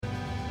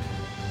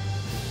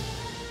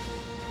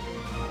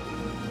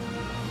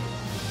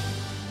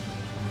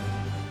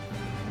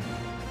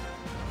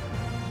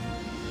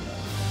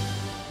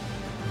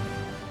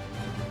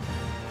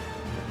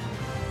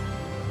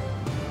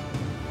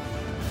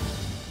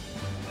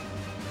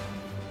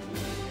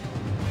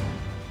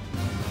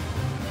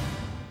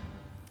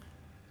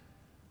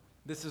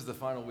This is the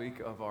final week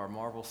of our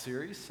Marvel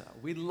series.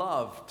 We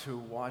love to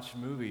watch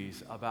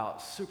movies about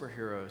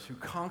superheroes who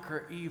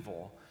conquer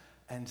evil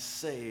and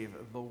save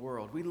the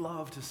world. We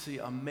love to see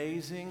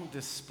amazing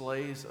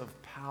displays of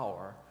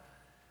power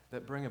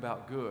that bring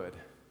about good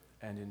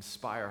and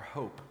inspire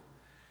hope.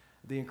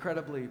 The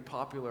incredibly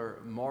popular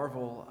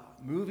Marvel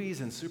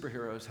movies and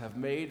superheroes have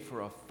made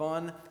for a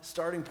fun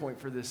starting point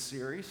for this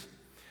series.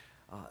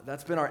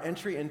 That's been our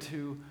entry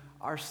into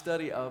our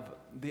study of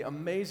the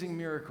amazing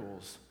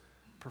miracles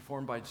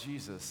performed by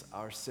Jesus,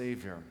 our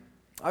Savior.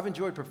 I've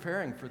enjoyed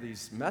preparing for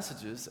these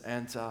messages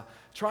and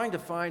trying to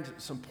find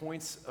some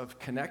points of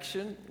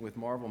connection with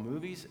Marvel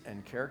movies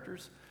and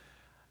characters.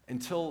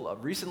 Until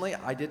recently,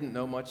 I didn't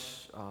know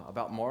much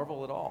about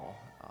Marvel at all.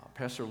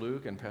 Pastor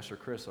Luke and Pastor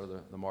Chris are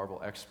the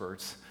Marvel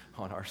experts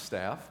on our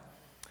staff,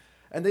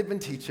 and they've been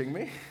teaching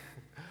me.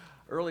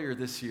 Earlier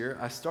this year,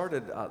 I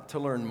started to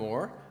learn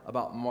more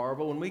about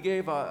Marvel when we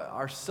gave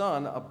our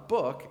son a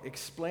book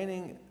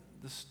explaining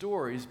the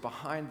stories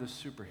behind the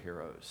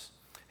superheroes.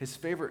 His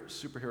favorite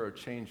superhero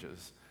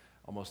changes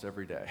almost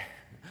every day.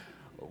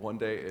 One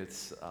day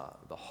it's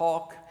the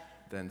Hulk,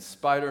 then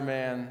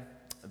Spider-Man,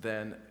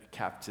 then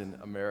Captain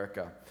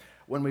America.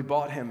 When we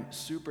bought him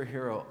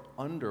superhero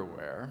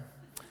underwear,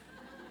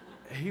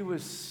 he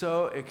was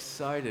so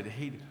excited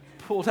he'd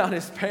pull down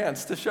his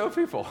pants to show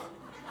people.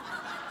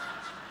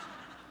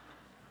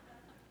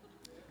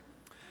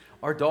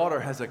 Our daughter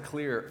has a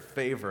clear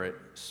favorite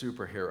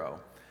superhero,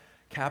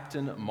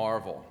 Captain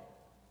Marvel.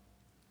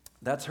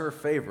 That's her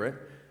favorite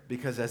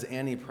because, as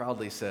Annie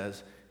proudly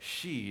says,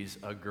 she's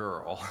a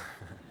girl.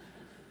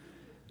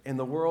 In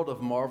the world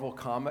of Marvel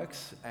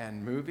comics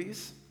and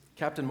movies,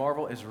 Captain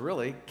Marvel is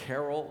really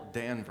Carol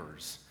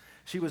Danvers.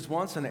 She was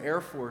once an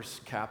Air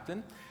Force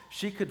captain.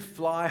 She could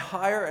fly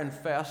higher and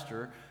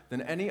faster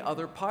than any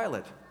other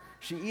pilot.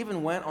 She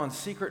even went on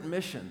secret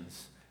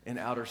missions in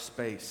outer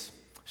space.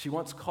 She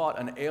once caught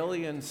an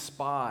alien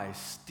spy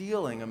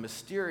stealing a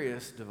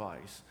mysterious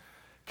device.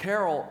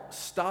 Carol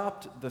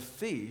stopped the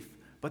thief,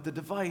 but the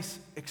device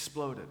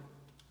exploded.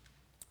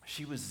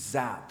 She was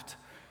zapped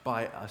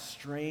by a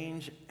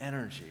strange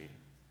energy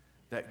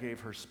that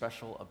gave her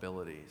special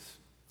abilities.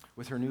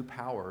 With her new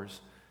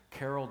powers,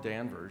 Carol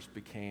Danvers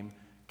became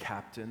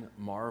Captain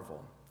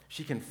Marvel.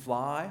 She can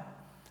fly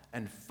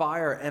and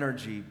fire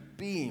energy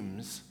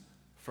beams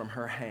from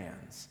her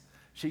hands.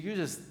 She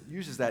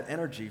uses that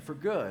energy for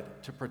good,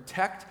 to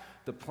protect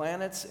the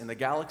planets in the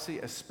galaxy,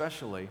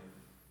 especially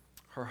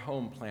her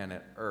home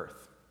planet,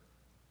 Earth.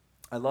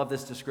 I love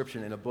this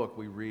description in a book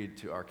we read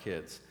to our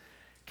kids.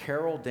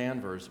 Carol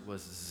Danvers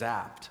was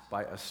zapped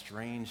by a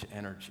strange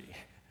energy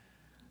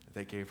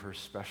that gave her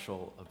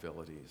special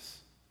abilities.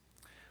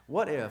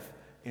 What if,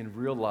 in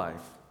real life,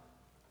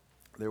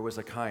 there was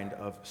a kind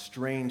of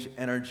strange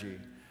energy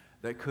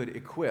that could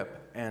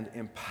equip and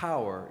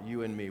empower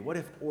you and me? What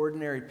if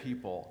ordinary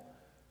people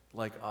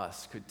like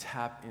us could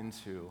tap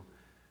into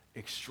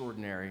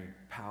extraordinary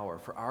power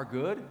for our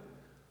good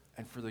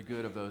and for the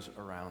good of those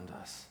around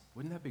us?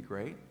 Wouldn't that be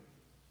great?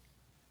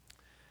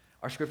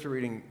 Our scripture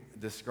reading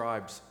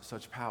describes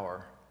such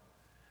power,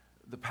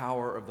 the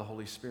power of the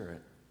Holy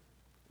Spirit.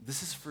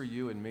 This is for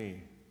you and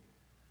me.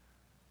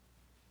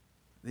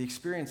 The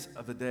experience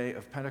of the day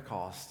of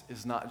Pentecost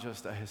is not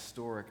just a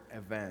historic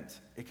event.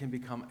 It can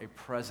become a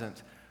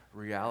present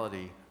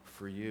reality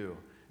for you.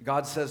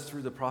 God says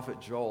through the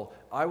prophet Joel,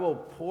 "I will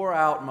pour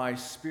out my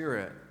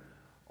spirit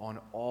on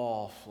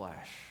all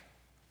flesh,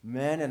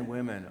 men and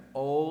women,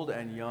 old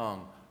and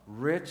young,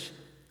 rich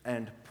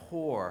and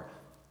poor."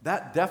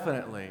 That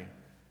definitely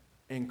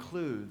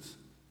includes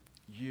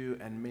you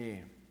and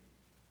me.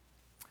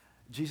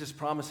 Jesus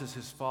promises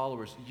his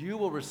followers, "You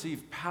will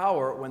receive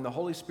power when the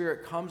Holy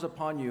Spirit comes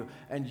upon you,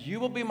 and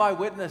you will be my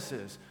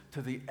witnesses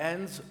to the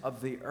ends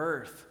of the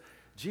earth."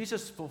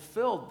 Jesus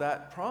fulfilled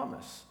that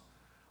promise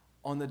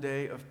on the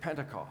day of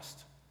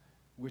Pentecost,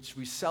 which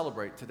we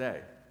celebrate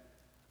today.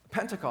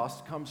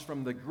 Pentecost comes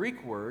from the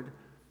Greek word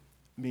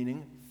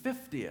meaning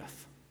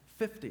 50th.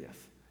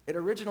 50th. It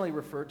originally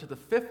referred to the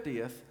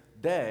 50th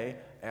day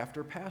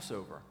after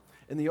Passover.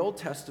 In the Old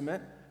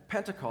Testament,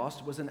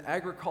 Pentecost was an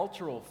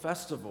agricultural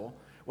festival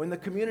when the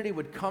community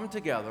would come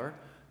together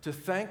to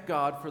thank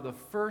God for the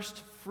first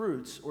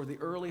fruits or the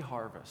early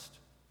harvest.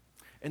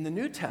 In the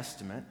New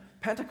Testament,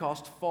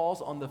 Pentecost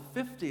falls on the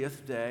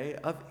 50th day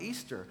of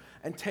Easter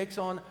and takes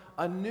on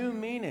a new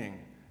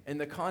meaning in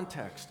the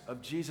context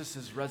of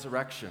Jesus'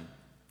 resurrection.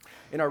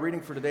 In our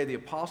reading for today, the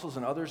apostles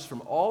and others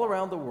from all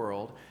around the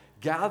world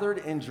gathered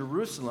in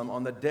Jerusalem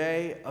on the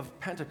day of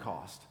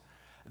Pentecost.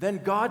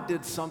 Then God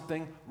did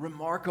something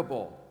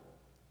remarkable.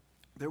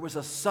 There was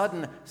a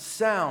sudden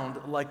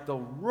sound like the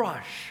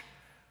rush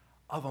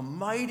of a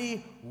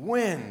mighty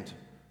wind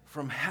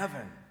from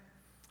heaven,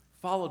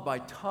 followed by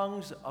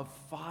tongues of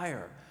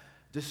fire,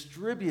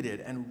 distributed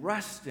and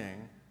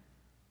resting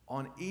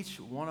on each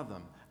one of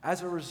them.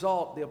 As a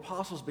result, the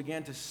apostles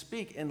began to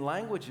speak in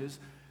languages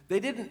they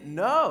didn't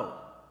know.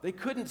 They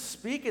couldn't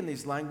speak in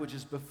these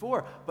languages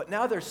before, but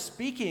now they're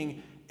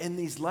speaking in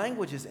these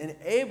languages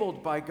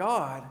enabled by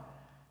God,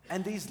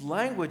 And these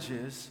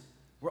languages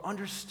were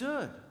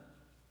understood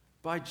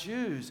by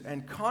Jews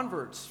and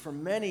converts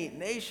from many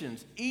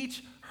nations.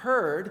 Each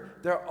heard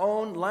their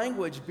own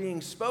language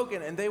being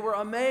spoken, and they were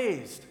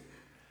amazed.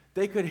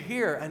 They could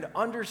hear and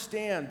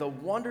understand the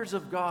wonders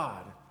of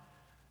God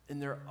in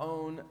their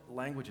own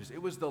languages.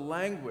 It was the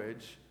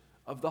language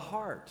of the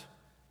heart.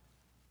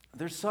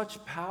 There's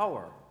such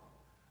power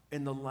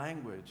in the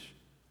language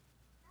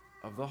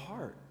of the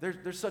heart.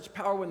 There's such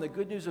power when the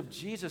good news of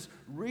Jesus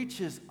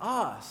reaches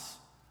us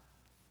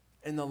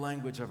in the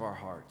language of our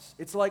hearts.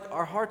 It's like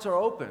our hearts are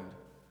opened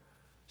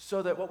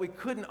so that what we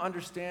couldn't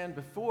understand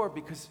before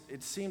because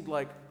it seemed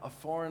like a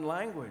foreign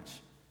language,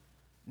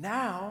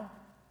 now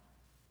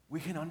we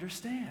can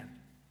understand.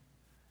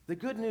 The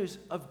good news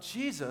of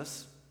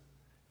Jesus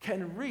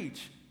can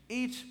reach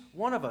each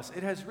one of us.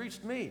 It has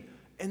reached me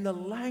in the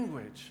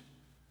language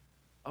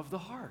of the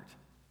heart.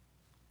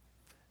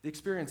 The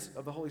experience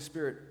of the Holy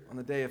Spirit on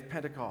the day of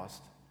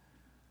Pentecost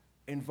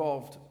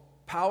involved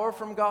power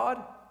from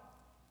God,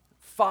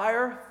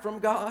 fire from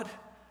God,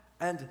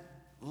 and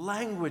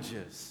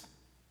languages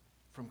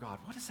from God.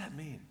 What does that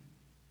mean?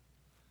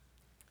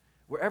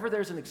 Wherever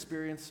there's an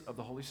experience of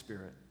the Holy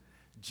Spirit,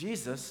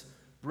 Jesus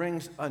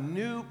brings a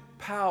new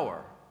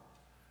power,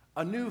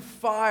 a new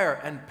fire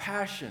and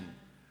passion,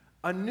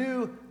 a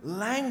new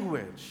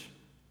language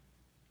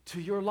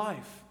to your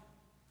life.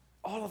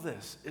 All of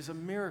this is a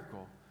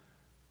miracle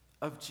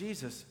of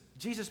Jesus.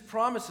 Jesus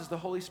promises the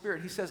Holy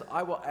Spirit. He says,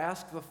 I will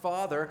ask the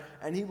Father,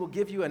 and he will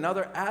give you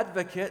another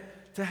advocate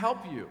to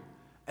help you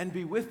and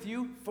be with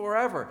you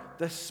forever,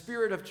 the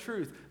Spirit of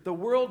truth. The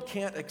world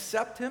can't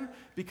accept him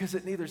because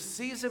it neither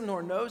sees him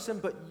nor knows him,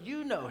 but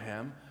you know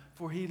him,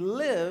 for he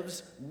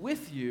lives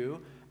with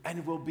you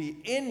and will be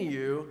in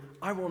you.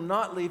 I will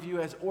not leave you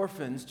as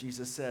orphans,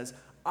 Jesus says.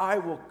 I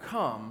will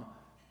come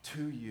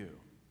to you.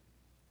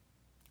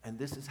 And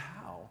this is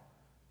how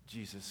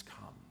Jesus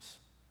comes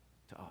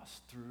to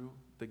us, through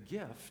the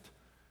gift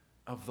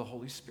of the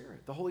Holy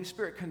Spirit. The Holy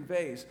Spirit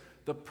conveys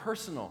the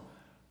personal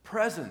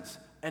presence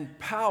and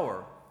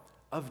power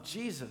of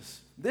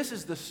Jesus. This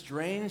is the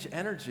strange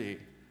energy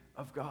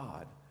of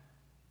God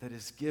that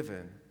is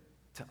given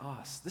to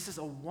us. This is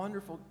a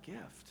wonderful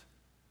gift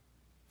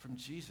from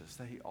Jesus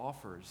that he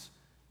offers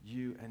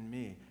you and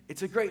me.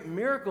 It's a great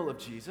miracle of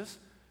Jesus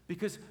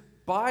because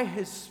by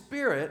his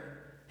Spirit,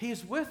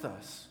 he's with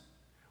us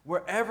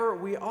wherever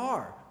we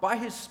are. By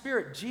his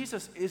Spirit,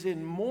 Jesus is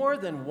in more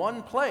than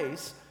one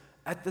place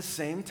at the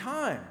same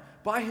time.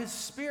 By his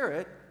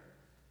Spirit,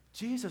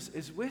 Jesus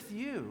is with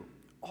you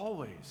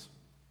always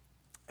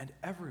and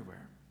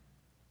everywhere.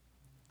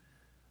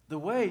 The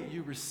way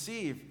you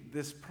receive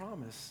this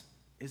promise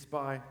is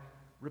by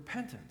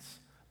repentance,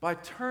 by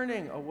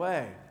turning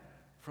away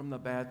from the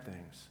bad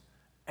things,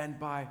 and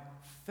by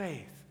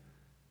faith,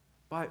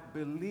 by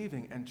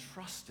believing and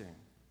trusting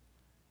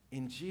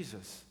in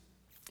Jesus.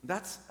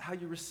 That's how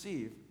you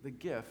receive the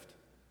gift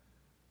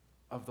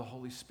of the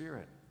Holy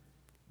Spirit.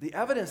 The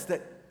evidence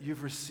that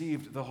you've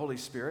received the Holy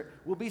Spirit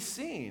will be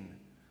seen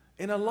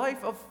in a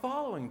life of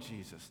following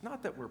Jesus.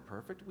 Not that we're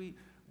perfect,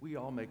 we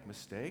all make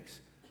mistakes,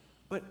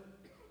 but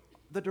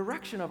the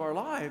direction of our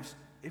lives,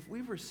 if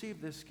we've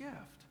received this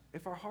gift,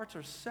 if our hearts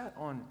are set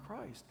on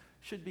Christ,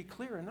 should be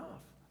clear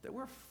enough that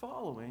we're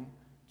following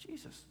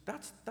Jesus.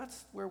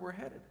 That's where we're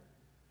headed.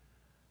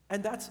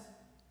 And that's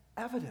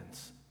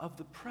evidence of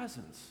the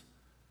presence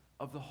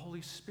of the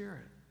Holy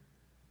Spirit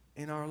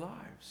in our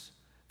lives.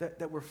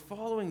 That we're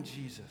following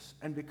Jesus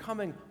and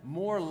becoming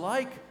more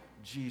like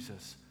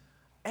Jesus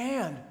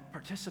and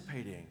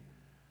participating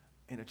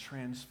in a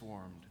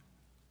transformed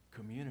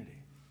community.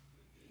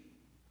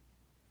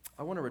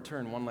 I want to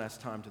return one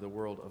last time to the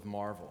world of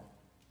Marvel.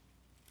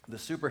 The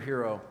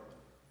superhero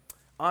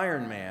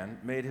Iron Man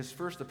made his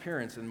first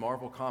appearance in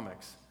Marvel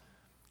Comics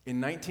in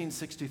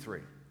 1963.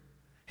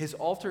 His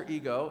alter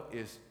ego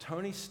is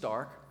Tony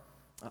Stark,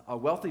 a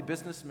wealthy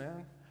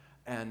businessman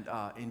and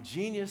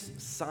ingenious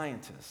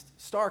scientist.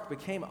 Stark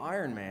became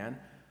Iron Man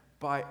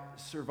by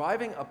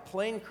surviving a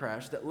plane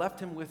crash that left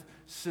him with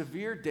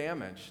severe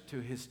damage to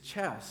his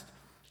chest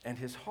and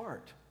his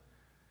heart.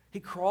 He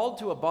crawled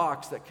to a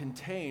box that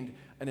contained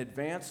an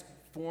advanced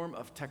form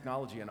of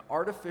technology, an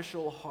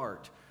artificial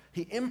heart.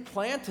 He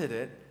implanted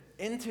it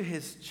into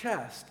his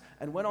chest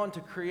and went on to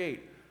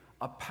create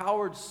a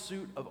powered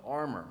suit of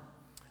armor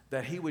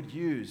that he would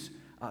use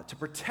to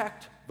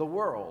protect the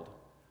world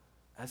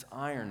as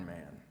Iron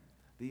Man.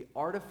 The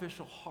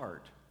artificial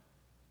heart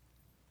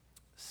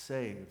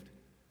saved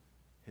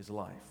his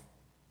life.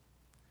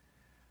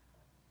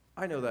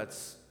 I know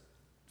that's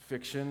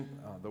fiction,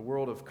 the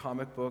world of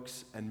comic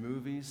books and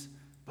movies,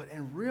 but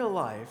in real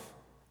life,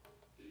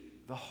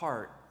 the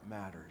heart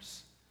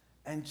matters.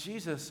 And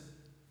Jesus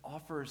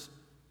offers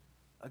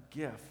a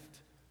gift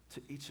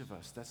to each of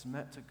us that's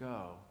meant to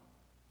go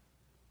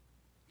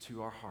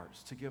to our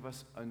hearts, to give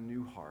us a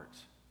new heart,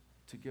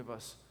 to give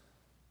us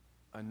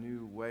a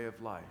new way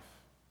of life.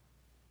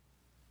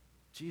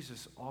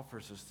 Jesus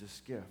offers us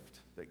this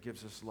gift that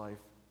gives us life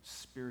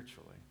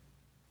spiritually.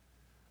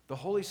 The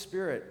Holy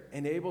Spirit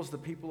enables the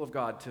people of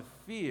God to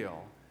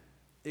feel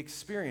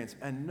experience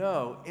and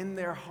know in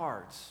their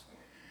hearts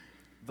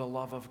the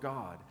love of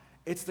God.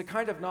 It's the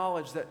kind of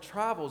knowledge that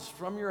travels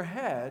from your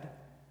head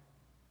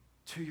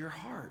to your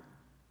heart.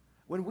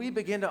 When we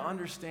begin to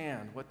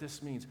understand what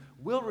this means,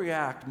 we'll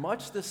react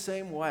much the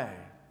same way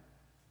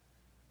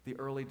the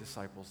early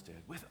disciples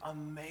did, with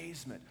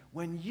amazement.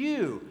 When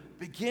you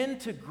begin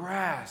to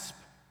grasp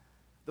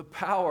the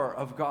power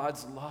of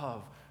God's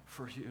love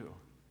for you,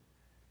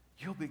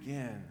 you'll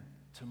begin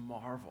to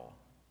marvel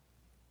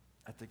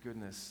at the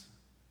goodness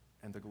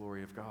and the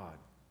glory of God.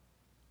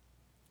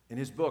 In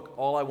his book,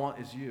 All I Want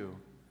Is You,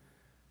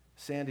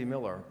 Sandy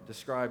Miller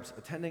describes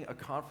attending a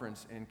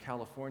conference in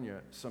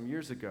California some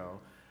years ago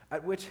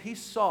at which he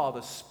saw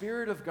the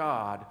Spirit of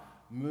God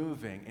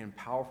moving in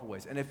powerful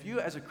ways. And if you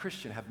as a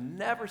Christian have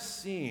never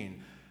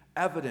seen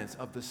evidence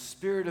of the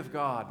Spirit of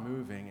God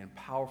moving in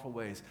powerful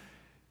ways,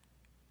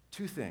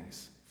 two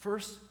things.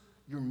 First,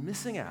 you're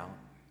missing out.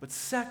 But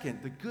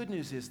second, the good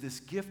news is this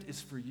gift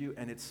is for you,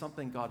 and it's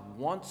something God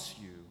wants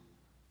you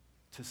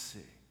to see,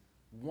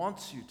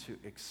 wants you to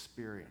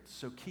experience.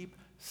 So keep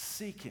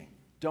seeking.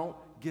 Don't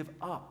give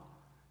up.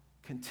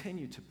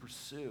 Continue to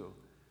pursue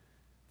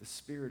the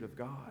Spirit of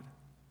God.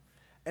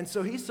 And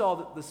so he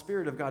saw the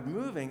Spirit of God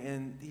moving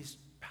in these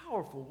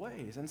powerful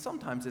ways. And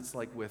sometimes it's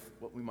like with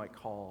what we might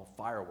call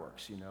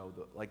fireworks,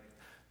 like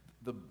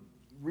the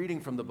reading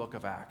from the book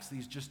of Acts,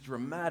 these just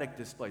dramatic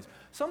displays.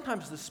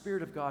 Sometimes the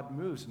Spirit of God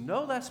moves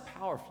no less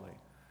powerfully,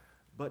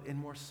 but in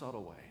more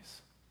subtle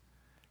ways,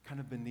 kind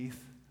of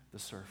beneath the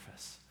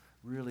surface,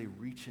 really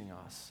reaching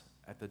us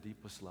at the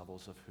deepest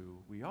levels of who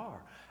we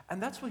are.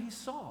 And that's what he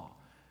saw.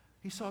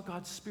 He saw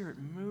God's Spirit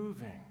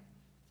moving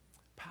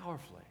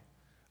powerfully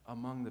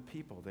among the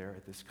people there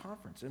at this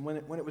conference. And when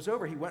it was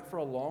over, he went for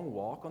a long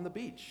walk on the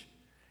beach.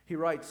 He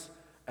writes,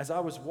 "As I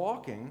was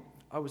walking,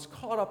 I was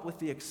caught up with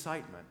the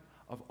excitement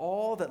of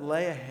all that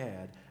lay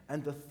ahead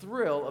and the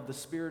thrill of the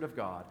Spirit of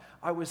God.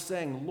 I was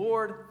saying,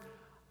 Lord,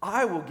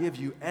 I will give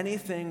you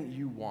anything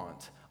you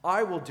want.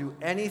 I will do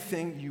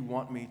anything you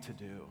want me to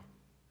do."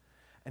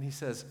 And he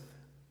says,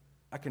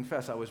 I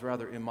confess I was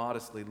rather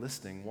immodestly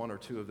listing one or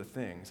two of the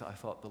things I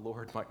thought the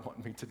Lord might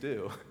want me to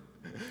do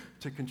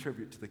to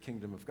contribute to the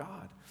kingdom of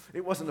God.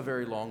 It wasn't a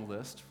very long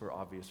list for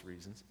obvious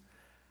reasons.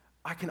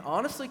 I can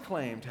honestly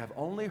claim to have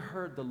only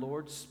heard the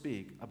Lord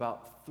speak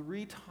about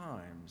 3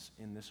 times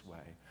in this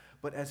way,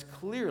 but as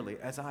clearly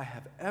as I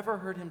have ever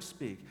heard him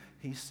speak,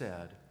 he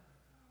said,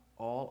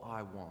 "All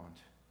I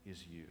want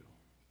is you.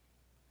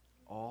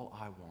 All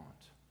I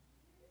want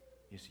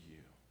is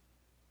you."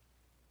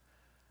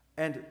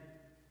 And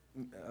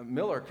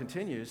Miller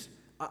continues,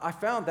 I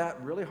found that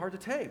really hard to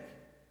take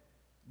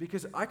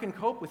because I can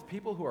cope with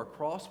people who are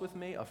cross with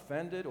me,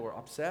 offended, or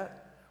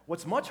upset.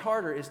 What's much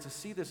harder is to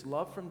see this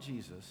love from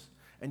Jesus,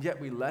 and yet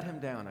we let him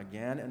down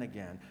again and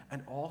again,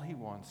 and all he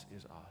wants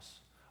is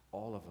us,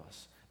 all of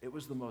us. It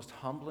was the most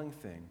humbling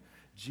thing.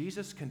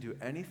 Jesus can do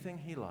anything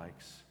he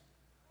likes,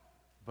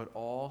 but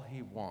all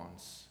he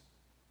wants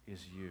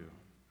is you.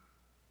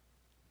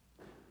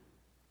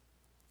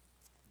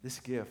 This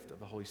gift of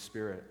the Holy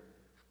Spirit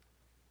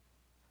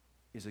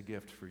is a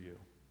gift for you.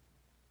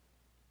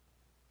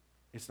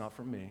 It's not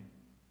from me,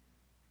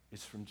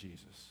 it's from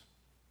Jesus.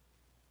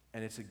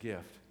 And it's a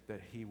gift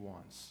that he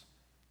wants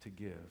to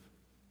give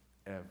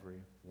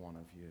every one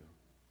of you.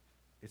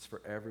 It's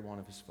for every one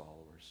of his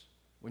followers.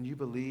 When you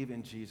believe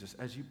in Jesus,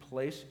 as you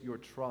place your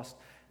trust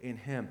in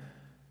him,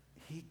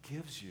 he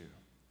gives you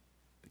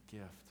the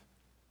gift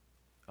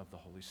of the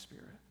Holy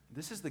Spirit.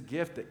 This is the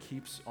gift that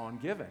keeps on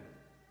giving.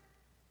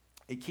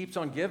 It keeps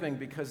on giving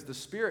because the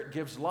Spirit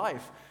gives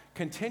life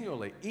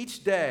continually,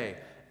 each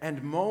day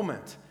and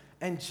moment.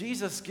 And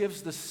Jesus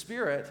gives the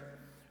Spirit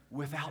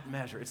without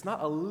measure. It's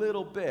not a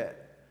little bit.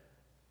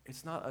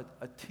 It's not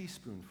a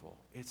teaspoonful.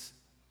 It's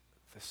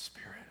the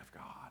Spirit of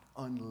God,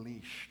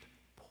 unleashed,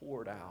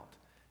 poured out,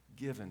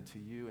 given to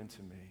you and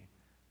to me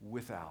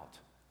without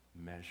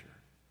measure.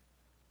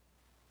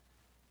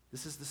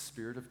 This is the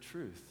Spirit of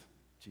truth,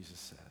 Jesus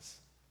says.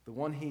 The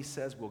one he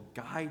says will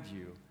guide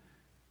you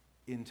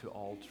into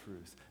all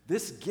truth.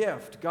 This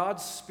gift,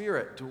 God's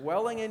Spirit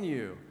dwelling in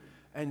you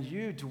and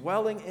you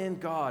dwelling in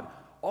God,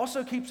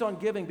 also keeps on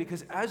giving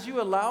because as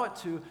you allow it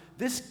to,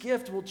 this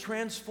gift will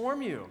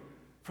transform you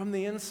from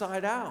the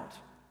inside out.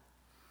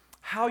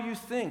 How you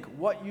think,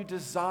 what you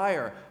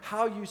desire,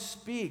 how you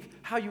speak,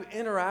 how you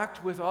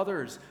interact with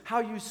others,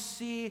 how you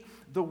see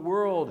the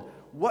world,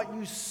 what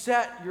you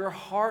set your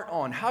heart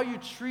on, how you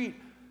treat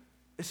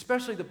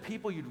especially the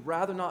people you'd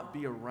rather not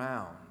be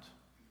around.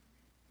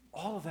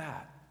 All of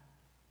that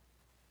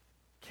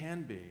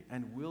can be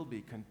and will be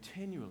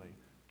continually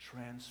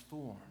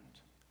transformed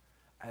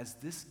as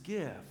this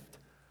gift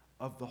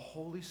of the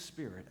Holy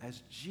Spirit,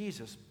 as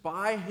Jesus,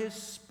 by his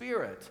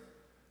Spirit,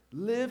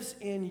 lives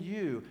in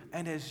you,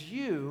 and as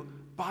you,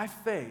 by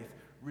faith,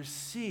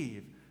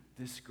 receive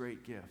this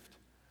great gift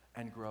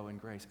and grow in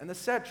grace. And the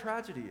sad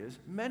tragedy is,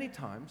 many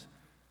times,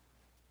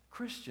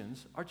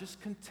 Christians are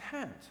just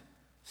content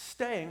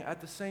staying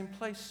at the same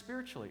place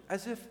spiritually,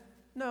 as if,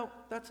 no,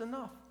 that's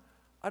enough.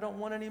 I don't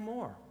want any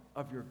more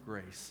of your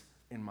grace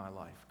in my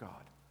life,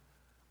 God.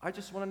 I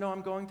just want to know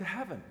I'm going to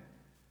heaven.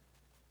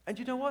 And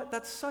you know what?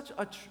 That's such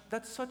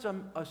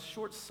a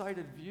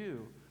short-sighted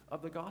view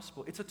of the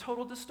gospel. It's a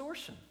total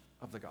distortion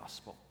of the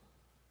gospel.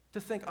 To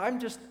think, I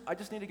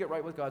just need to get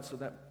right with God so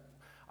that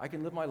I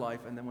can live my life,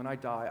 and then when I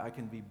die, I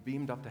can be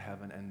beamed up to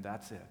heaven, and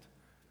that's it.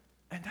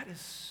 And that is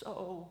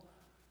so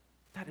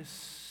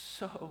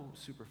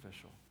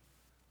superficial.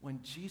 When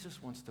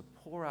Jesus wants to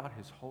pour out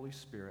his Holy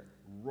Spirit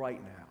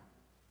right now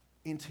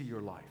into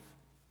your life,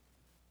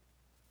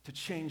 to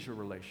change your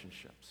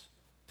relationships,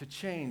 to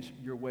change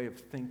your way of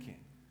thinking,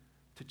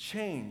 to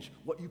change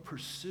what you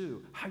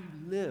pursue, how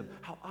you live,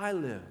 how I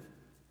live,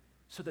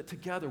 so that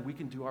together we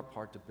can do our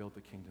part to build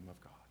the kingdom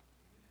of God.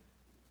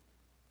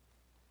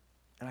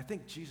 And I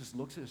think Jesus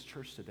looks at his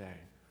church today,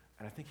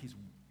 and I think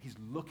he's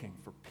looking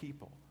for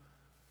people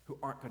who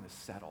aren't going to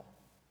settle,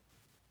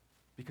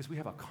 because we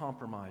have a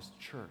compromised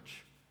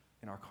church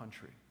in our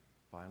country,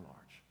 by and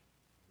large.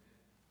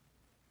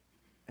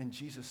 And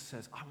Jesus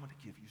says, I want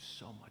to give you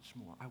so much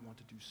more. I want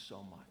to do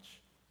so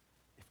much.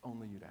 If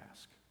only you'd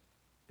ask.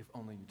 If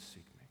only you'd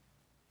seek me.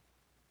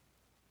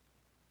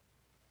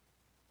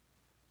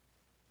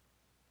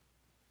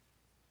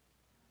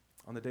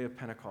 On the day of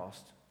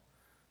Pentecost,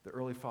 the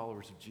early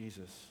followers of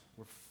Jesus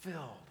were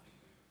filled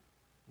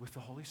with the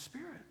Holy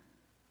Spirit.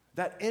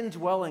 That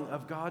indwelling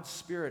of God's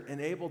Spirit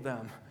enabled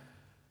them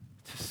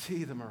to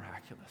see the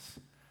miraculous,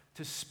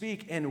 to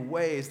speak in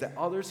ways that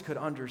others could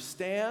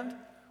understand,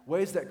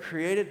 ways that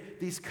created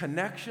these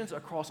connections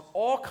across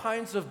all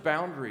kinds of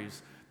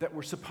boundaries that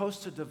were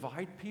supposed to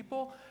divide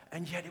people,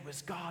 and yet it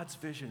was God's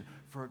vision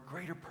for a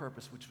greater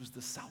purpose, which was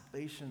the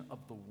salvation of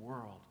the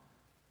world.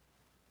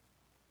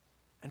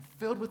 And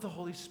filled with the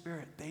Holy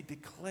Spirit, they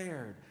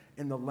declared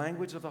in the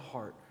language of the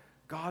heart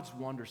God's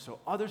wonder so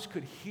others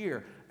could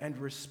hear and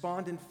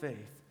respond in faith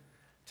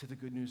to the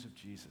good news of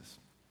Jesus.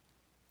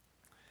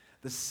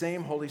 The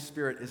same Holy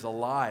Spirit is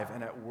alive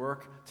and at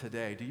work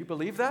today. Do you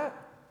believe that?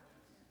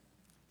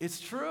 It's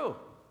true.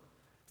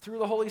 Through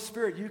the Holy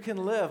Spirit, you can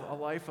live a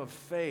life of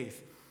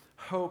faith,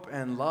 hope,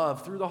 and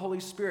love. Through the Holy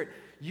Spirit,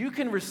 you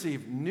can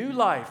receive new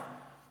life,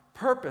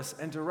 purpose,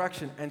 and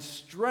direction, and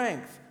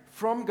strength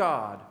from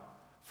God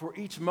for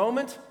each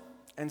moment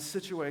and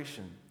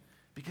situation.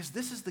 Because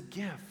this is the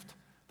gift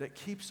that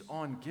keeps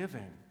on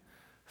giving.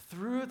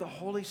 Through the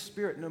Holy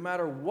Spirit, no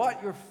matter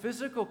what your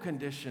physical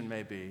condition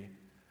may be,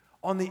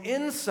 on the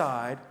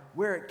inside,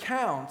 where it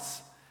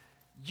counts,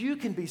 you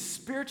can be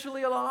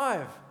spiritually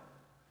alive.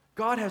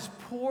 God has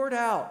poured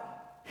out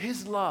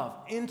his love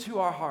into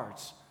our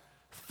hearts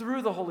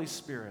through the Holy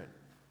Spirit,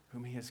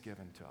 whom he has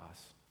given to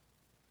us.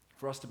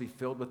 For us to be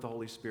filled with the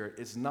Holy Spirit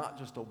is not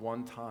just a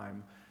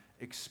one-time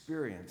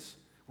experience.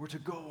 We're to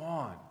go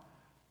on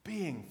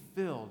being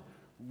filled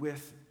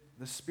with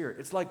the Spirit.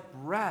 It's like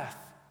breath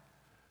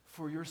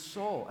for your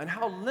soul. And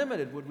how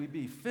limited would we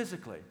be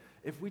physically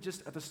if we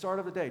just, at the start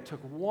of the day,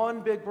 took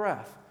one big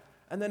breath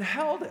and then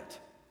held it?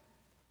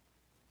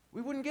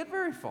 We wouldn't get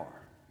very far.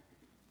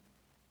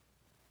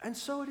 And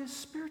so it is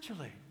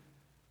spiritually.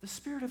 The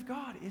Spirit of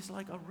God is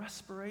like a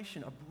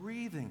respiration, a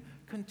breathing,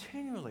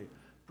 continually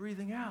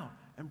breathing out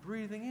and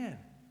breathing in,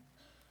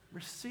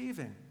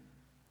 receiving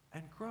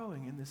and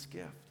growing in this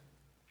gift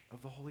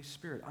of the Holy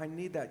Spirit. I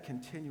need that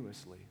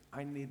continuously.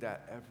 I need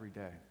that every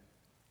day.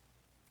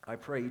 I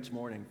pray each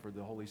morning for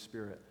the Holy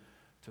Spirit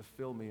to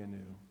fill me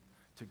anew,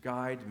 to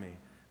guide me,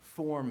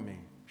 form me,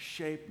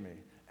 shape me,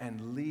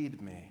 and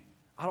lead me.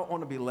 I don't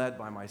want to be led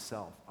by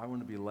myself. I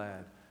want to be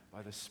led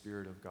by the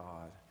Spirit of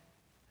God.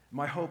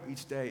 My hope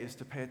each day is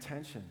to pay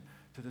attention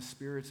to the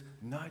Spirit's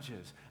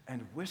nudges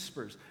and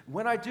whispers.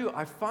 When I do,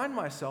 I find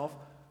myself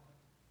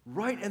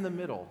right in the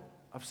middle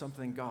of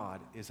something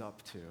God is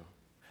up to.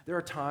 There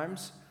are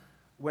times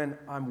when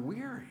I'm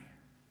weary,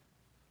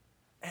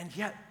 and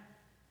yet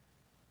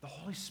the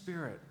Holy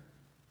Spirit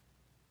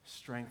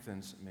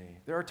strengthens me.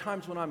 There are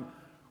times when I'm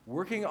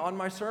working on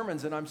my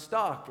sermons and I'm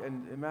stuck,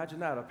 and imagine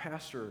that, a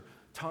pastor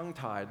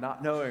tongue-tied,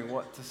 not knowing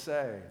what to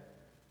say.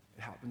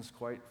 It happens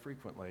quite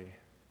frequently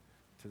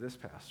to this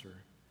pastor.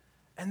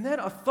 And then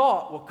a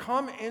thought will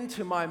come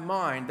into my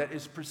mind that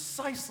is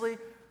precisely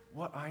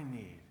what I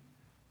need.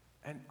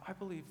 And I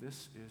believe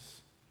this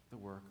is the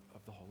work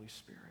of the Holy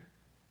Spirit.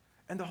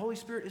 And the Holy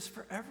Spirit is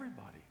for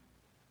everybody,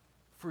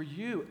 for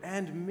you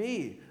and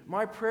me.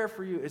 My prayer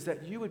for you is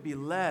that you would be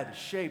led,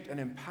 shaped, and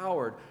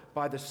empowered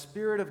by the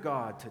Spirit of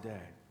God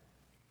today.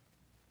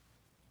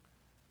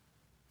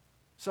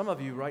 Some of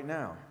you right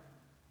now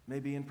may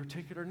be in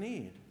particular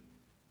need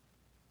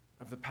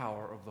of the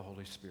power of the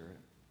Holy Spirit.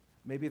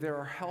 Maybe there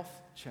are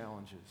health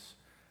challenges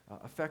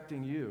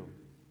affecting you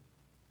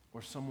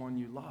or someone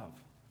you love.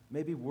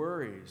 Maybe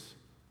worries,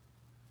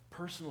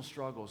 personal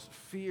struggles,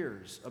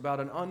 fears about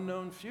an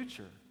unknown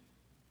future,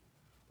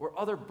 or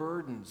other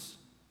burdens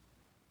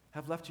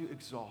have left you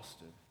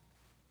exhausted.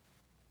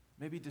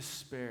 Maybe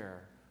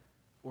despair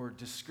or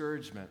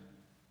discouragement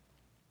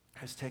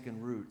has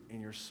taken root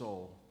in your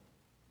soul.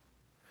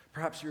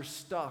 Perhaps you're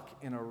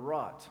stuck in a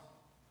rut,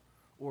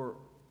 or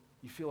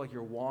you feel like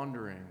you're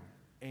wandering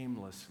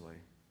aimlessly.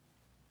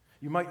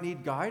 You might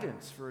need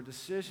guidance for a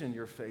decision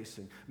you're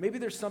facing. Maybe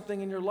there's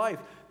something in your life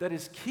that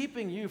is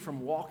keeping you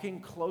from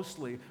walking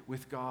closely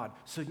with God.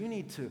 So you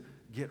need to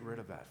get rid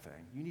of that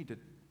thing. You need to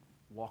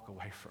walk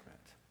away from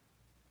it.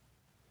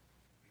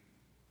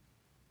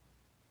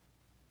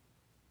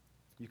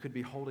 You could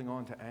be holding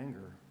on to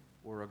anger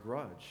or a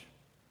grudge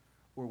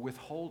or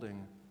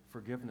withholding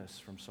forgiveness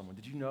from someone.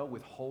 Did you know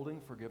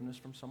withholding forgiveness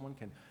from someone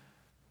can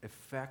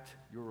affect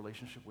your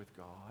relationship with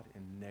God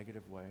in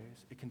negative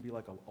ways? It can be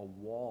like a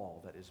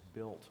wall that is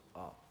built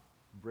up,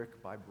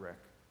 brick by brick,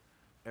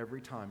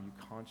 every time you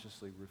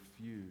consciously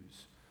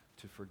refuse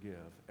to forgive.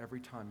 Every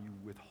time you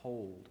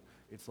withhold,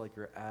 it's like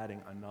you're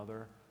adding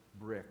another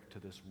brick to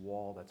this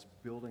wall that's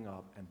building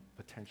up and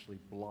potentially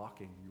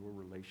blocking your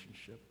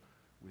relationship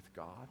with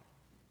God.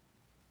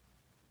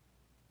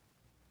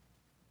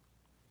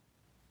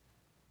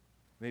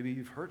 Maybe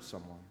you've hurt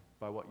someone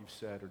by what you've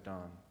said or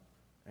done,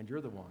 and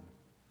you're the one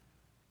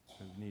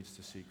who needs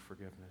to seek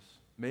forgiveness.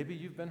 Maybe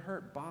you've been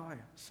hurt by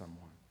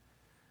someone.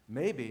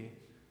 Maybe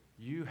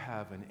you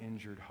have an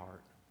injured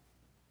heart.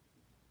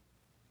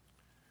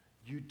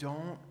 You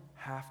don't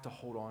have to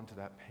hold on to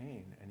that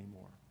pain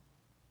anymore.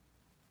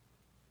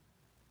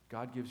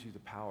 God gives you the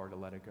power to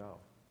let it go.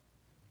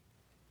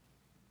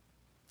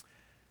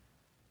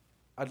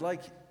 I'd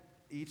like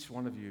each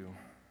one of you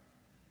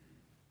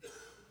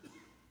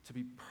to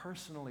be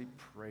personally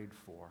prayed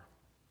for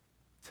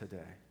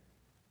today.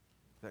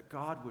 That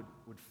God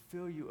would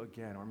fill you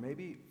again, or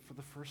maybe for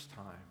the first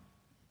time,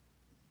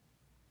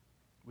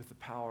 with the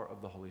power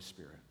of the Holy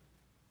Spirit.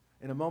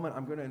 In a moment,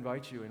 I'm going to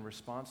invite you, in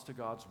response to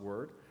God's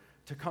word,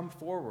 to come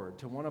forward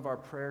to one of our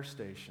prayer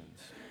stations.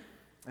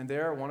 And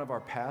there, one of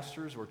our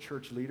pastors or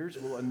church leaders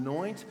will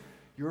anoint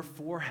your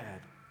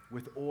forehead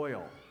with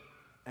oil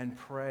and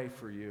pray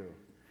for you.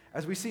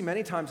 As we see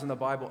many times in the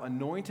Bible,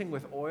 anointing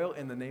with oil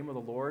in the name of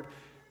the Lord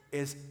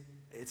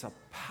it's a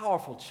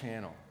powerful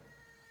channel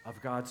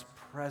of God's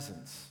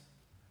presence.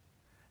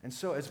 And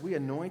so as we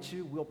anoint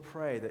you, we'll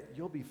pray that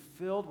you'll be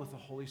filled with the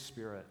Holy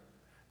Spirit,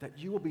 that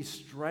you will be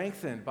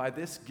strengthened by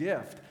this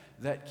gift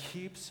that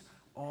keeps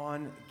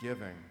on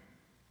giving.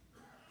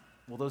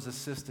 Will those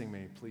assisting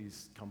me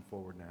please come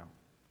forward now?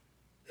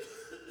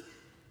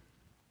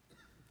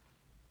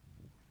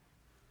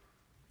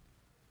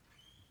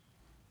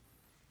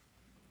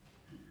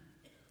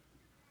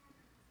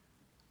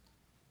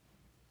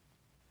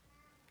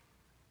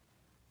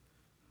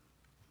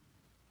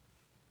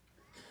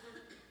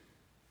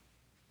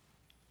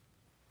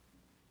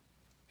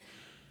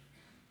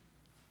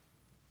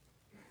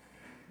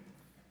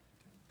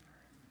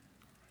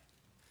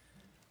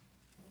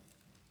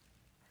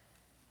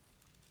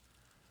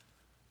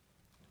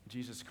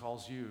 Jesus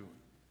calls you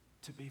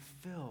to be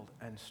filled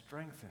and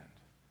strengthened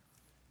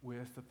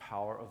with the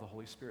power of the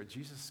Holy Spirit.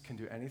 Jesus can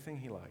do anything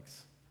he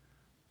likes,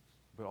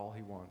 but all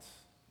he wants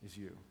is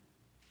you.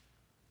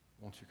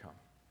 Won't you come?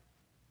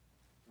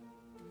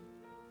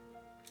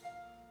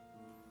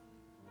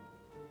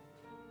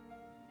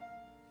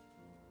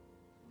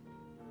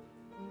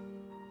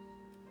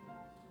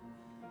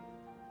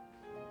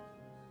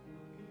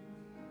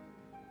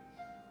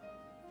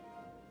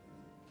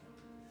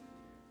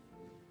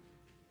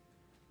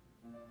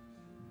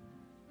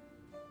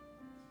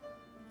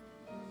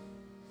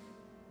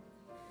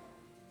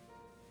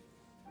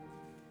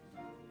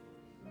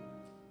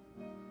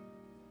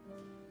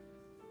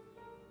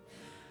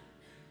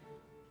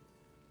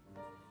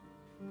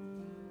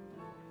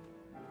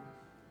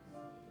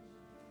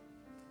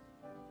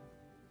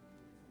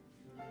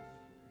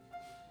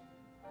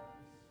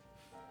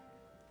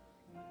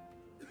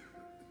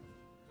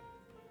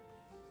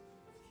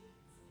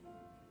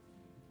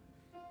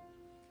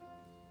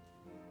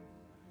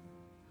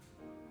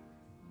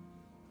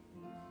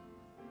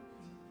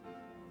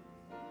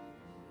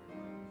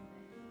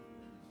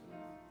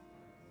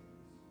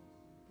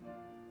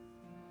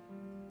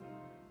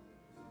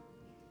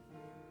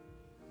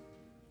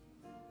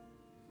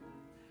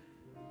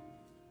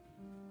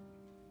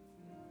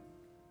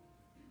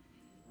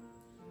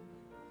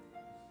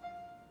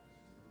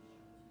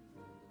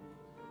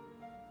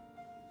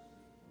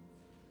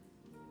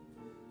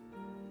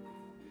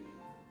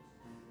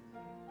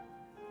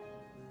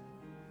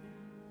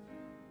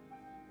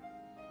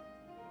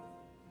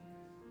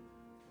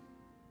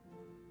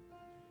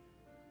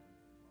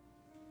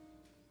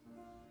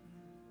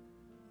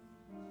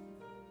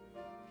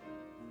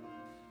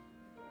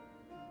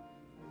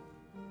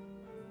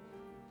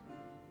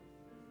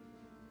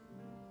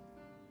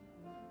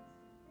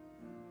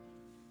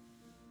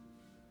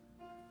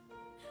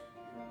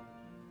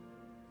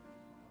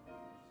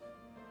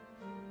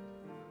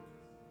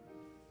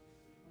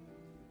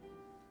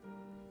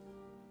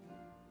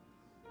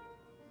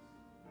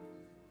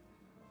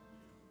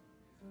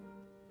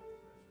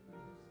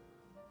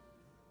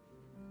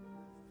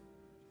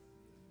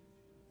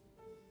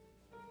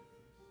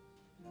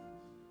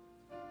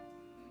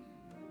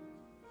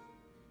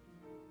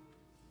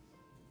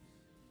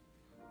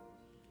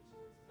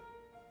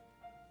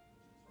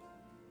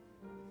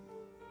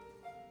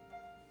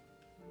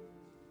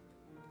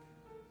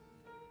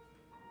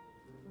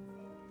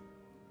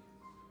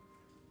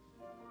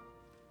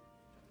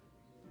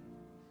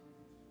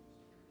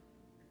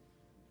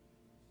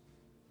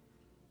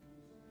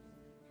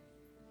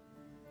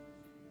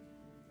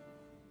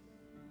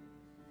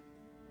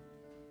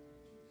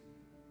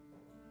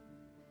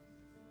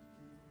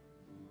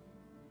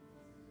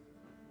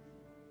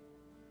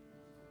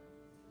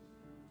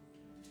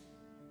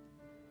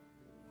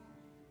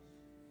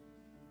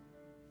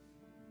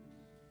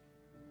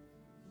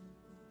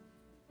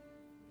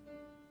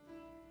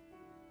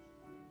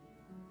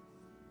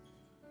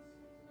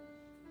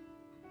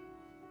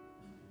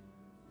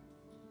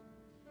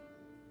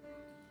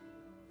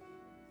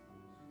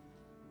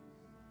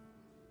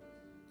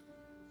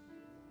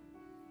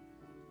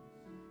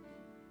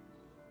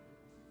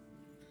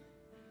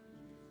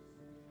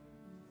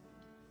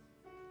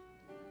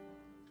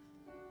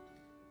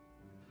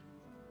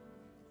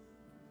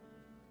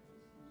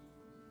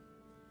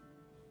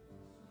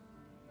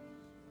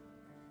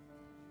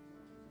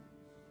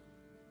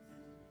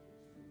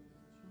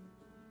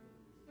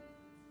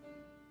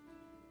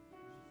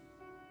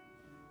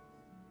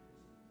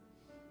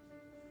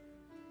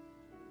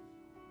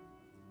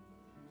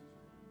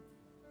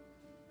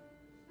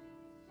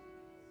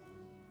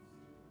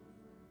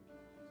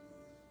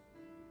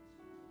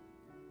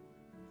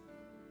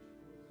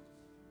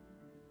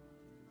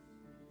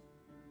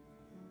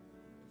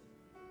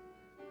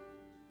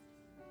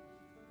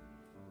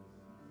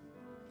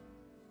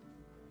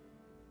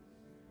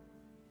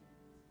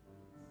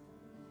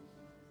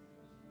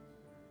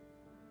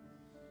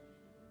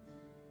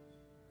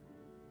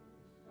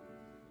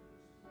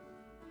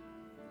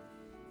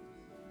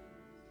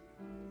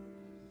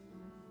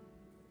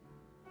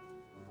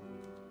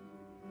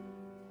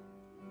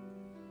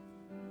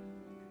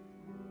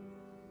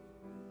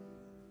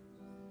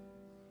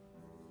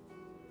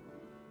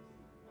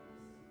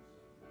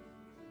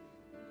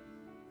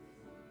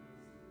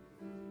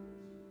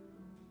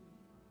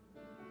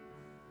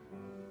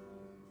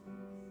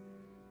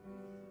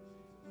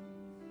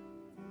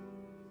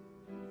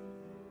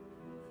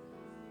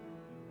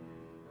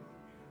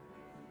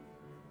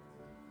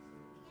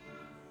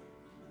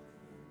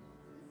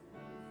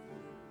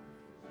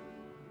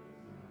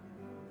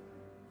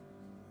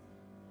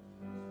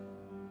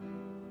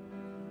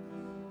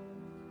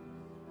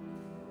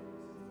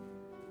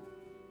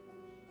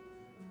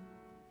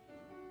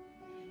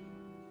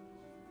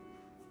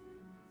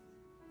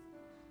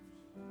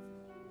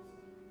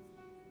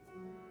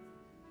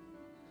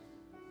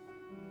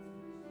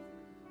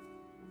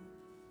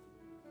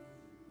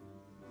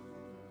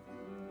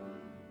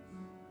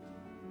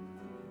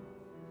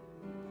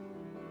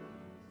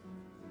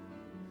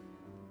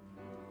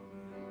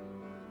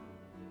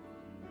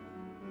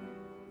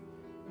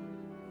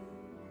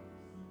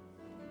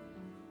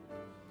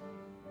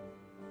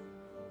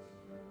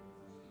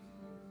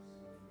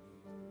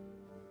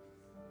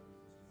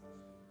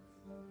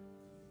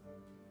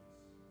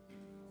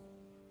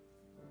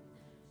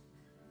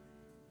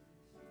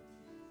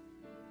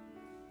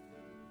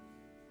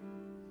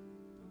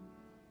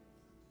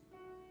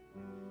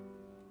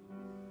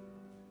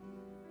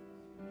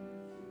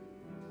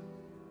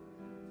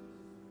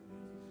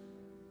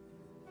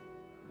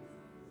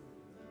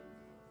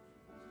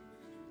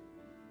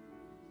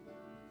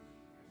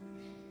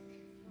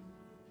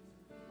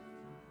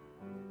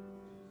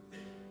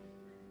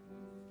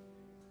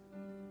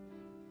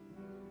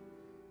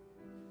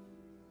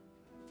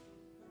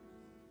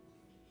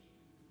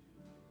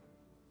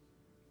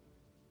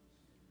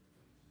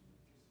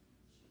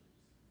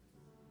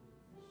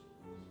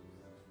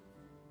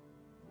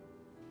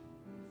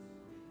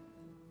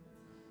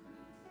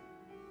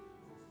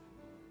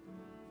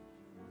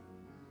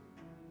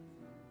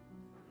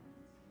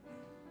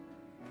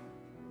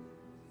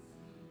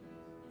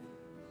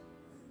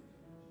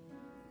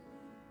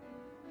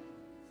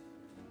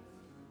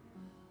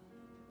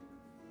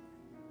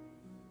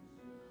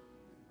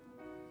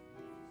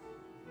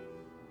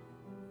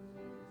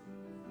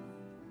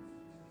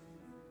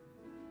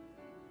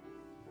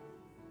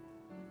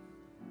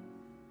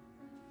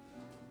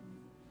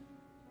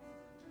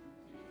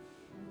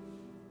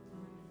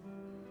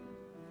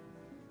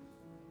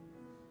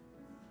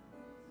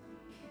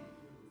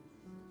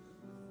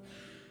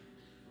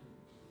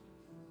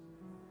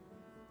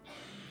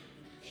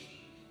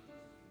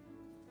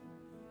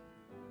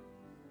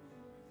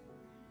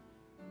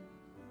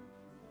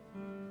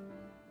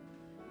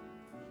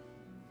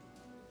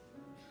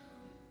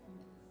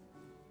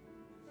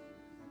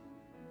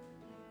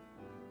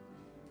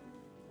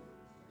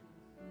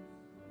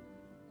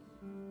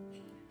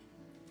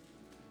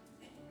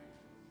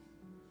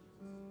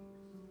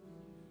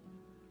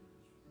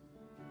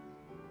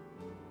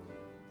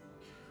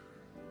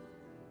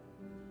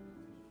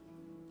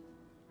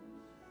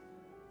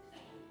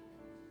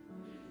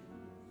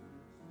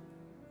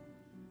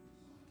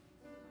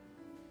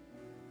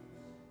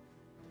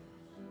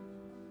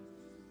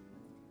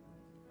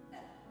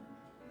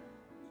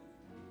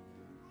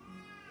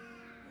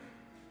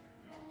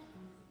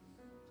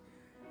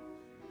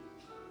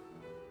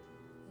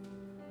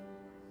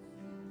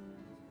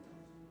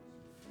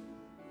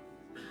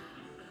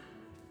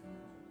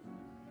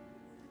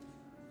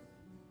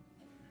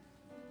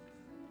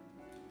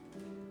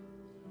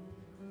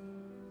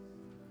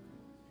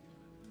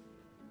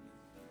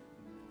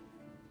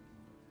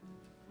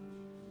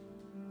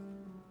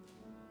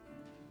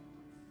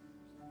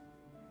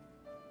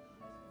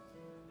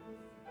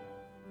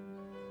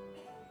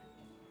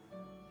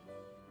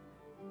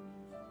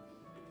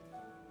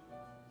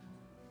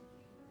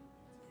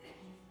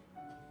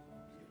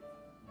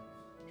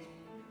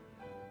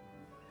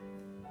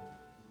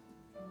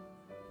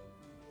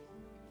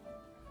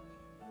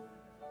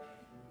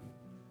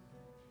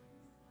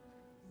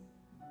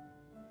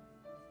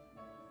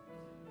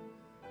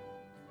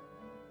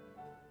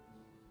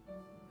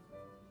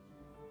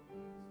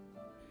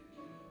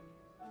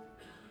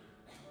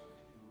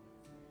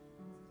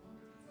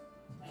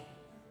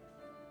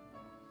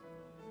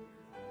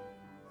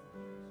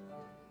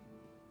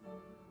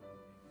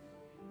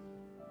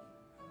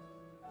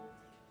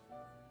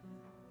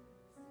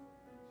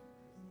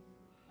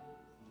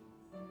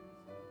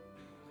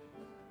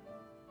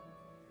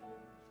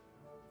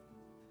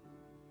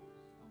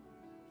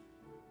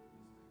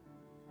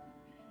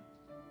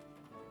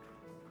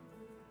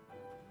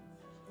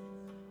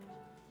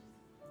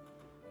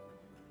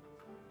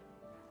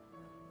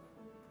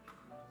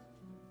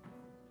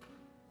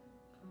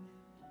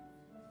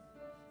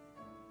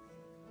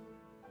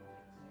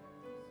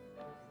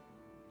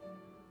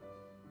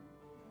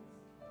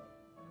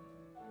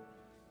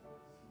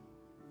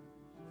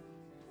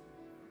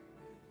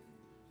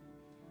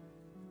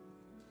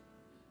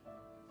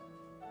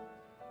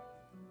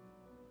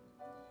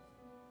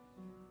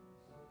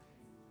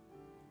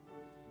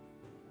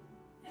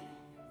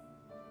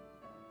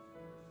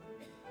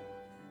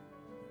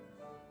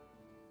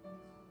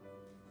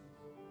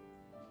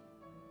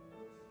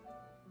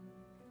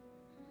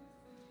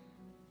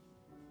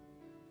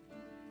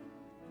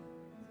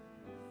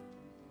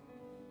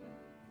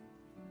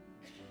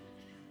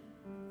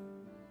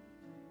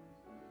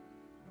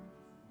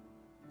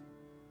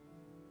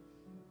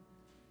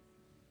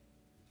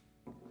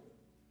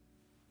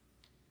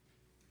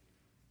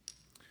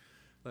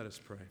 Let us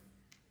pray.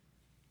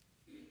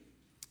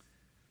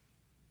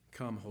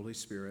 Come, Holy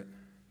Spirit,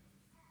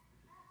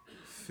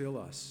 fill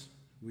us.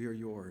 We are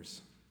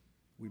yours.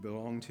 We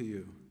belong to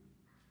you.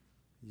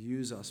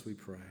 Use us, we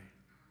pray,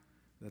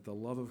 that the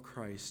love of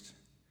Christ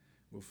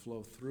will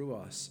flow through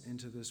us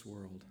into this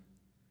world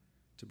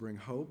to bring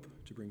hope,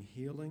 to bring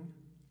healing,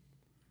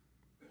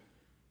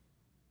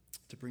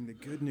 to bring the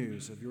good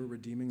news of your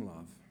redeeming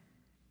love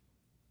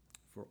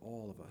for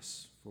all of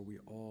us, for we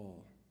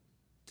all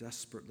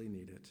desperately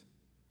need it.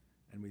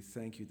 And we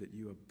thank you that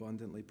you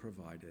abundantly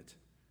provide it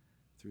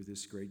through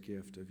this great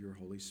gift of your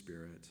Holy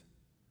Spirit.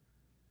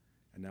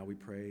 And now we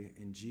pray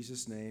in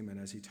Jesus' name, and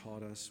as he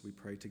taught us, we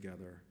pray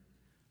together,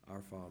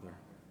 Our Father,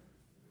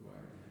 who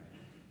art in